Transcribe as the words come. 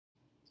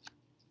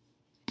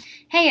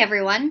Hey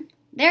everyone,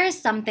 there is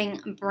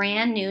something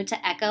brand new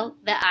to Echo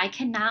that I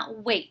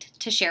cannot wait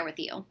to share with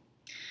you.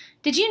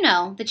 Did you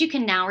know that you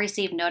can now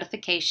receive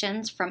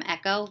notifications from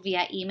Echo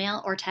via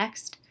email or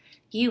text?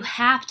 You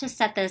have to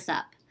set this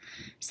up.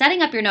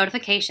 Setting up your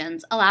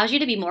notifications allows you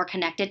to be more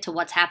connected to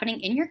what's happening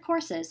in your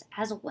courses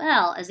as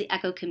well as the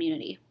Echo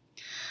community.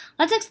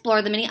 Let's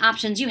explore the many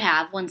options you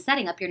have when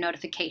setting up your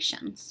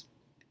notifications.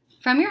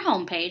 From your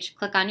homepage,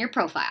 click on your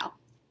profile.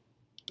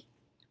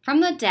 From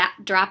the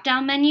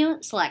drop-down menu,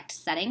 select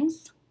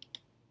Settings.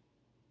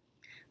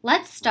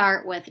 Let's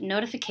start with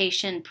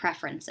Notification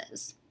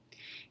Preferences.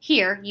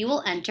 Here, you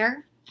will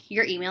enter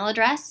your email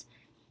address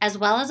as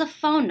well as a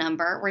phone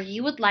number where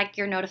you would like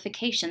your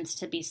notifications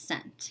to be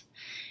sent.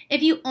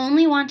 If you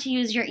only want to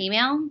use your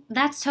email,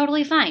 that's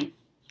totally fine.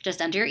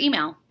 Just enter your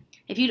email.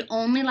 If you'd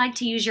only like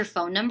to use your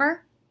phone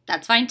number,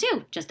 that's fine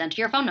too. Just enter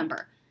your phone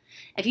number.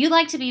 If you'd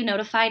like to be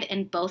notified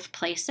in both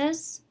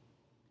places,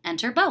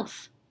 enter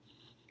both.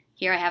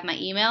 Here I have my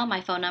email, my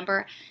phone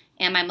number,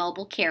 and my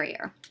mobile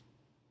carrier.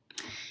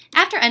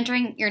 After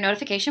entering your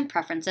notification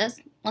preferences,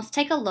 let's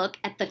take a look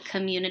at the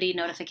community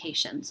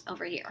notifications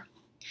over here.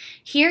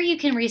 Here you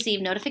can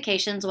receive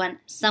notifications when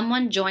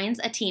someone joins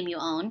a team you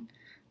own.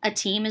 A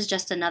team is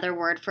just another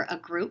word for a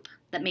group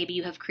that maybe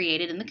you have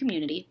created in the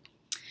community.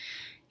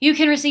 You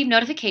can receive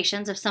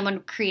notifications if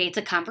someone creates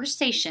a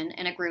conversation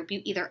in a group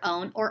you either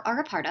own or are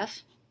a part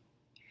of.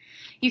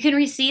 You can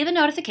receive a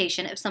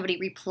notification if somebody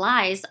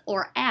replies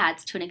or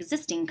adds to an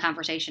existing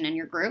conversation in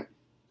your group.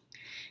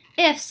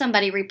 If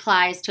somebody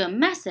replies to a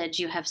message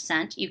you have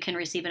sent, you can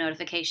receive a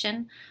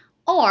notification.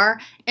 Or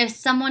if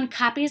someone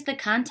copies the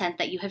content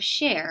that you have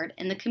shared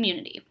in the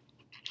community.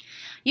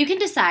 You can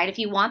decide if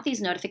you want these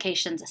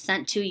notifications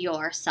sent to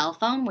your cell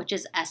phone, which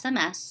is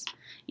SMS,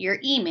 your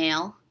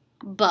email,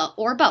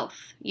 or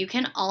both. You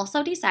can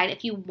also decide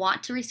if you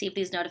want to receive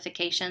these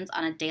notifications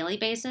on a daily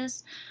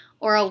basis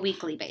or a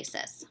weekly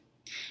basis.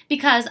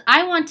 Because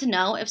I want to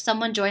know if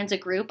someone joins a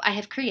group I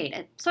have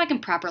created so I can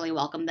properly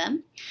welcome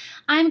them,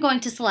 I'm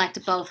going to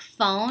select both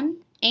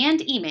phone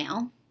and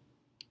email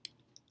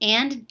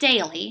and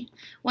daily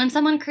when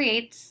someone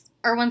creates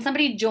or when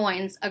somebody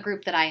joins a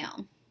group that I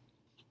own.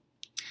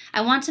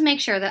 I want to make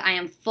sure that I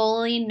am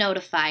fully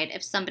notified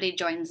if somebody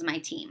joins my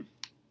team.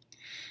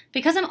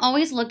 Because I'm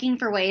always looking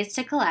for ways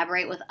to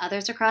collaborate with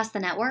others across the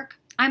network,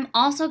 I'm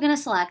also going to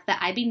select that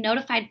I be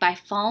notified by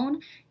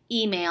phone,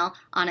 email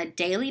on a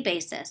daily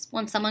basis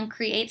when someone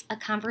creates a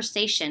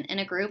conversation in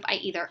a group I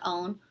either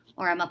own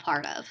or am a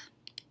part of.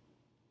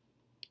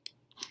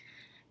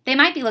 They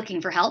might be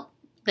looking for help.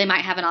 They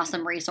might have an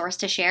awesome resource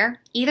to share.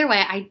 Either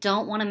way, I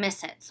don't want to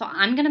miss it, so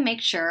I'm going to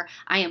make sure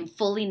I am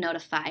fully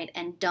notified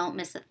and don't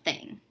miss a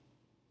thing.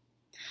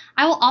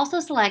 I will also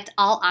select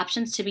all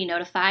options to be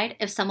notified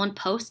if someone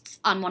posts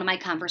on one of my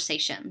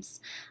conversations.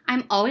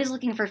 I'm always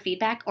looking for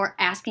feedback or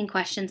asking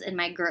questions in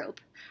my group.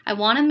 I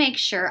want to make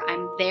sure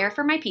I'm there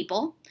for my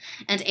people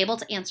and able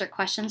to answer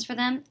questions for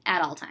them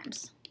at all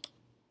times.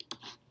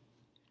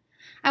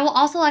 I will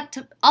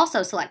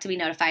also select to be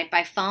notified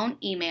by phone,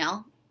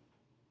 email,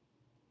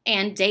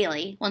 and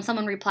daily when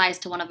someone replies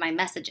to one of my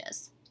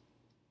messages.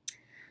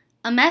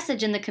 A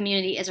message in the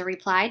community is a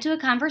reply to a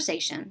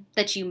conversation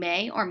that you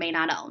may or may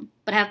not own,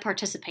 but have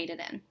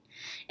participated in.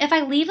 If I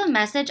leave a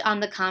message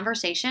on the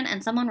conversation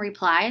and someone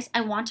replies,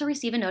 I want to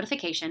receive a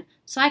notification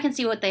so I can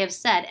see what they have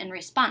said in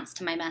response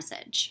to my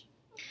message.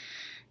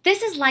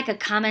 This is like a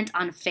comment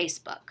on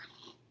Facebook.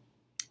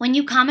 When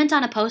you comment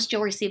on a post,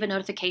 you'll receive a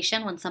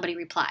notification when somebody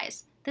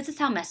replies. This is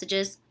how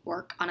messages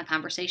work on a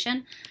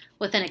conversation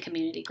within a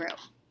community group.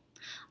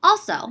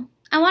 Also,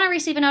 I want to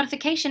receive a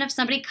notification if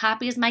somebody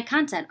copies my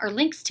content or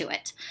links to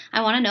it.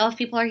 I want to know if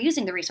people are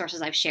using the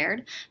resources I've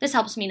shared. This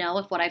helps me know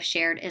if what I've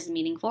shared is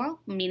meaningful,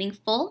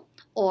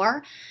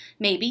 or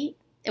maybe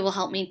it will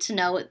help me to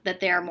know that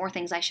there are more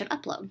things I should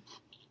upload,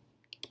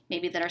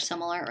 maybe that are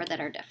similar or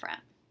that are different.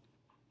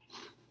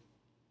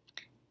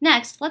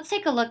 Next, let's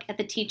take a look at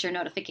the teacher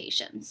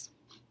notifications.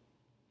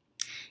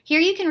 Here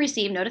you can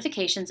receive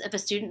notifications if a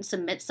student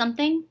submits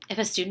something, if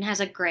a student has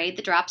a grade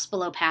that drops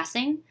below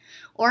passing,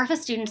 or if a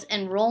student's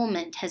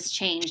enrollment has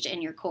changed in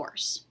your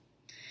course.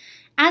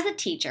 As a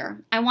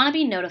teacher, I want to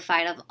be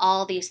notified of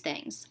all these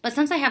things, but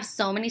since I have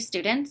so many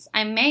students,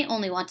 I may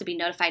only want to be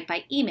notified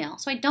by email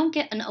so I don't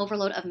get an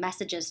overload of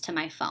messages to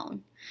my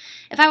phone.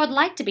 If I would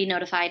like to be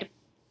notified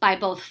by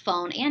both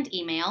phone and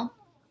email,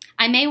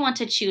 I may want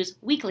to choose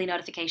weekly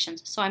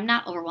notifications so I'm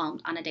not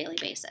overwhelmed on a daily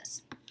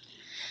basis.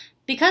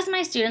 Because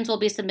my students will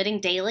be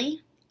submitting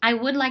daily, I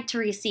would like to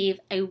receive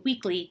a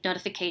weekly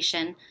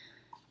notification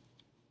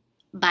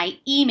by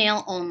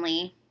email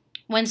only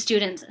when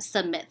students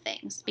submit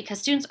things, because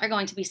students are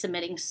going to be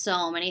submitting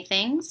so many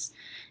things.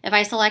 If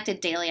I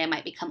selected daily, I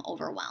might become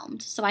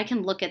overwhelmed. So I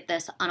can look at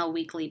this on a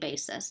weekly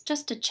basis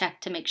just to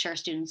check to make sure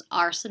students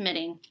are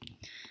submitting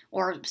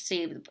or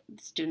see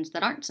students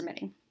that aren't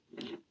submitting.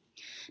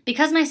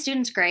 Because my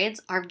students'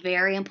 grades are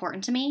very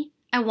important to me,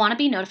 I want to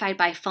be notified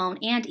by phone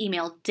and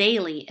email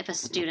daily if a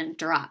student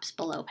drops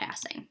below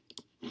passing.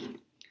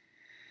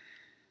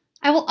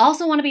 I will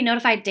also want to be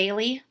notified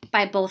daily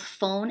by both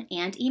phone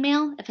and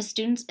email if a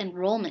student's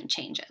enrollment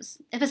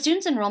changes. If a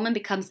student's enrollment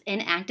becomes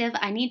inactive,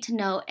 I need to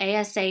know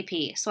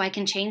ASAP so I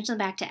can change them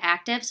back to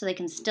active so they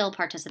can still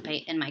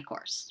participate in my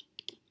course.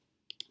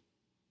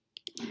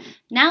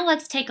 Now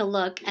let's take a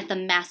look at the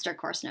master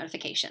course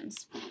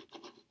notifications.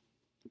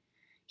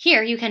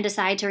 Here you can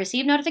decide to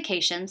receive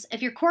notifications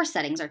if your course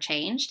settings are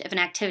changed, if an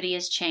activity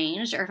is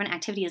changed, or if an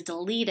activity is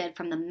deleted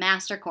from the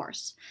master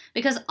course.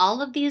 Because all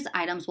of these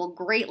items will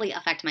greatly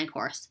affect my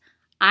course,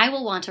 I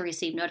will want to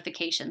receive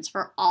notifications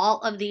for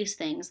all of these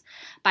things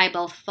by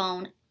both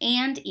phone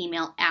and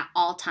email at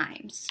all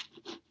times.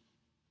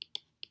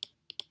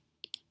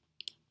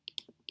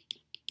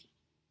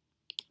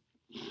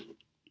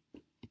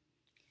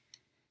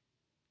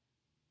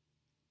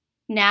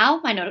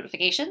 Now my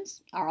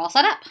notifications are all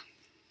set up.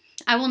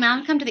 I will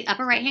now come to the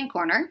upper right-hand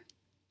corner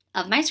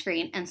of my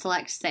screen and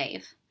select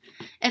Save.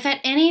 If at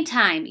any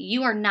time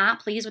you are not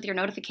pleased with your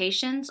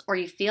notifications or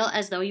you feel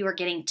as though you are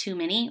getting too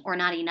many or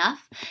not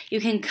enough, you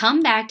can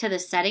come back to the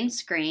settings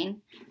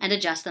screen and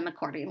adjust them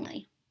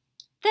accordingly.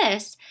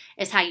 This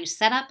is how you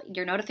set up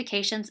your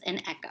notifications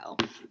in Echo.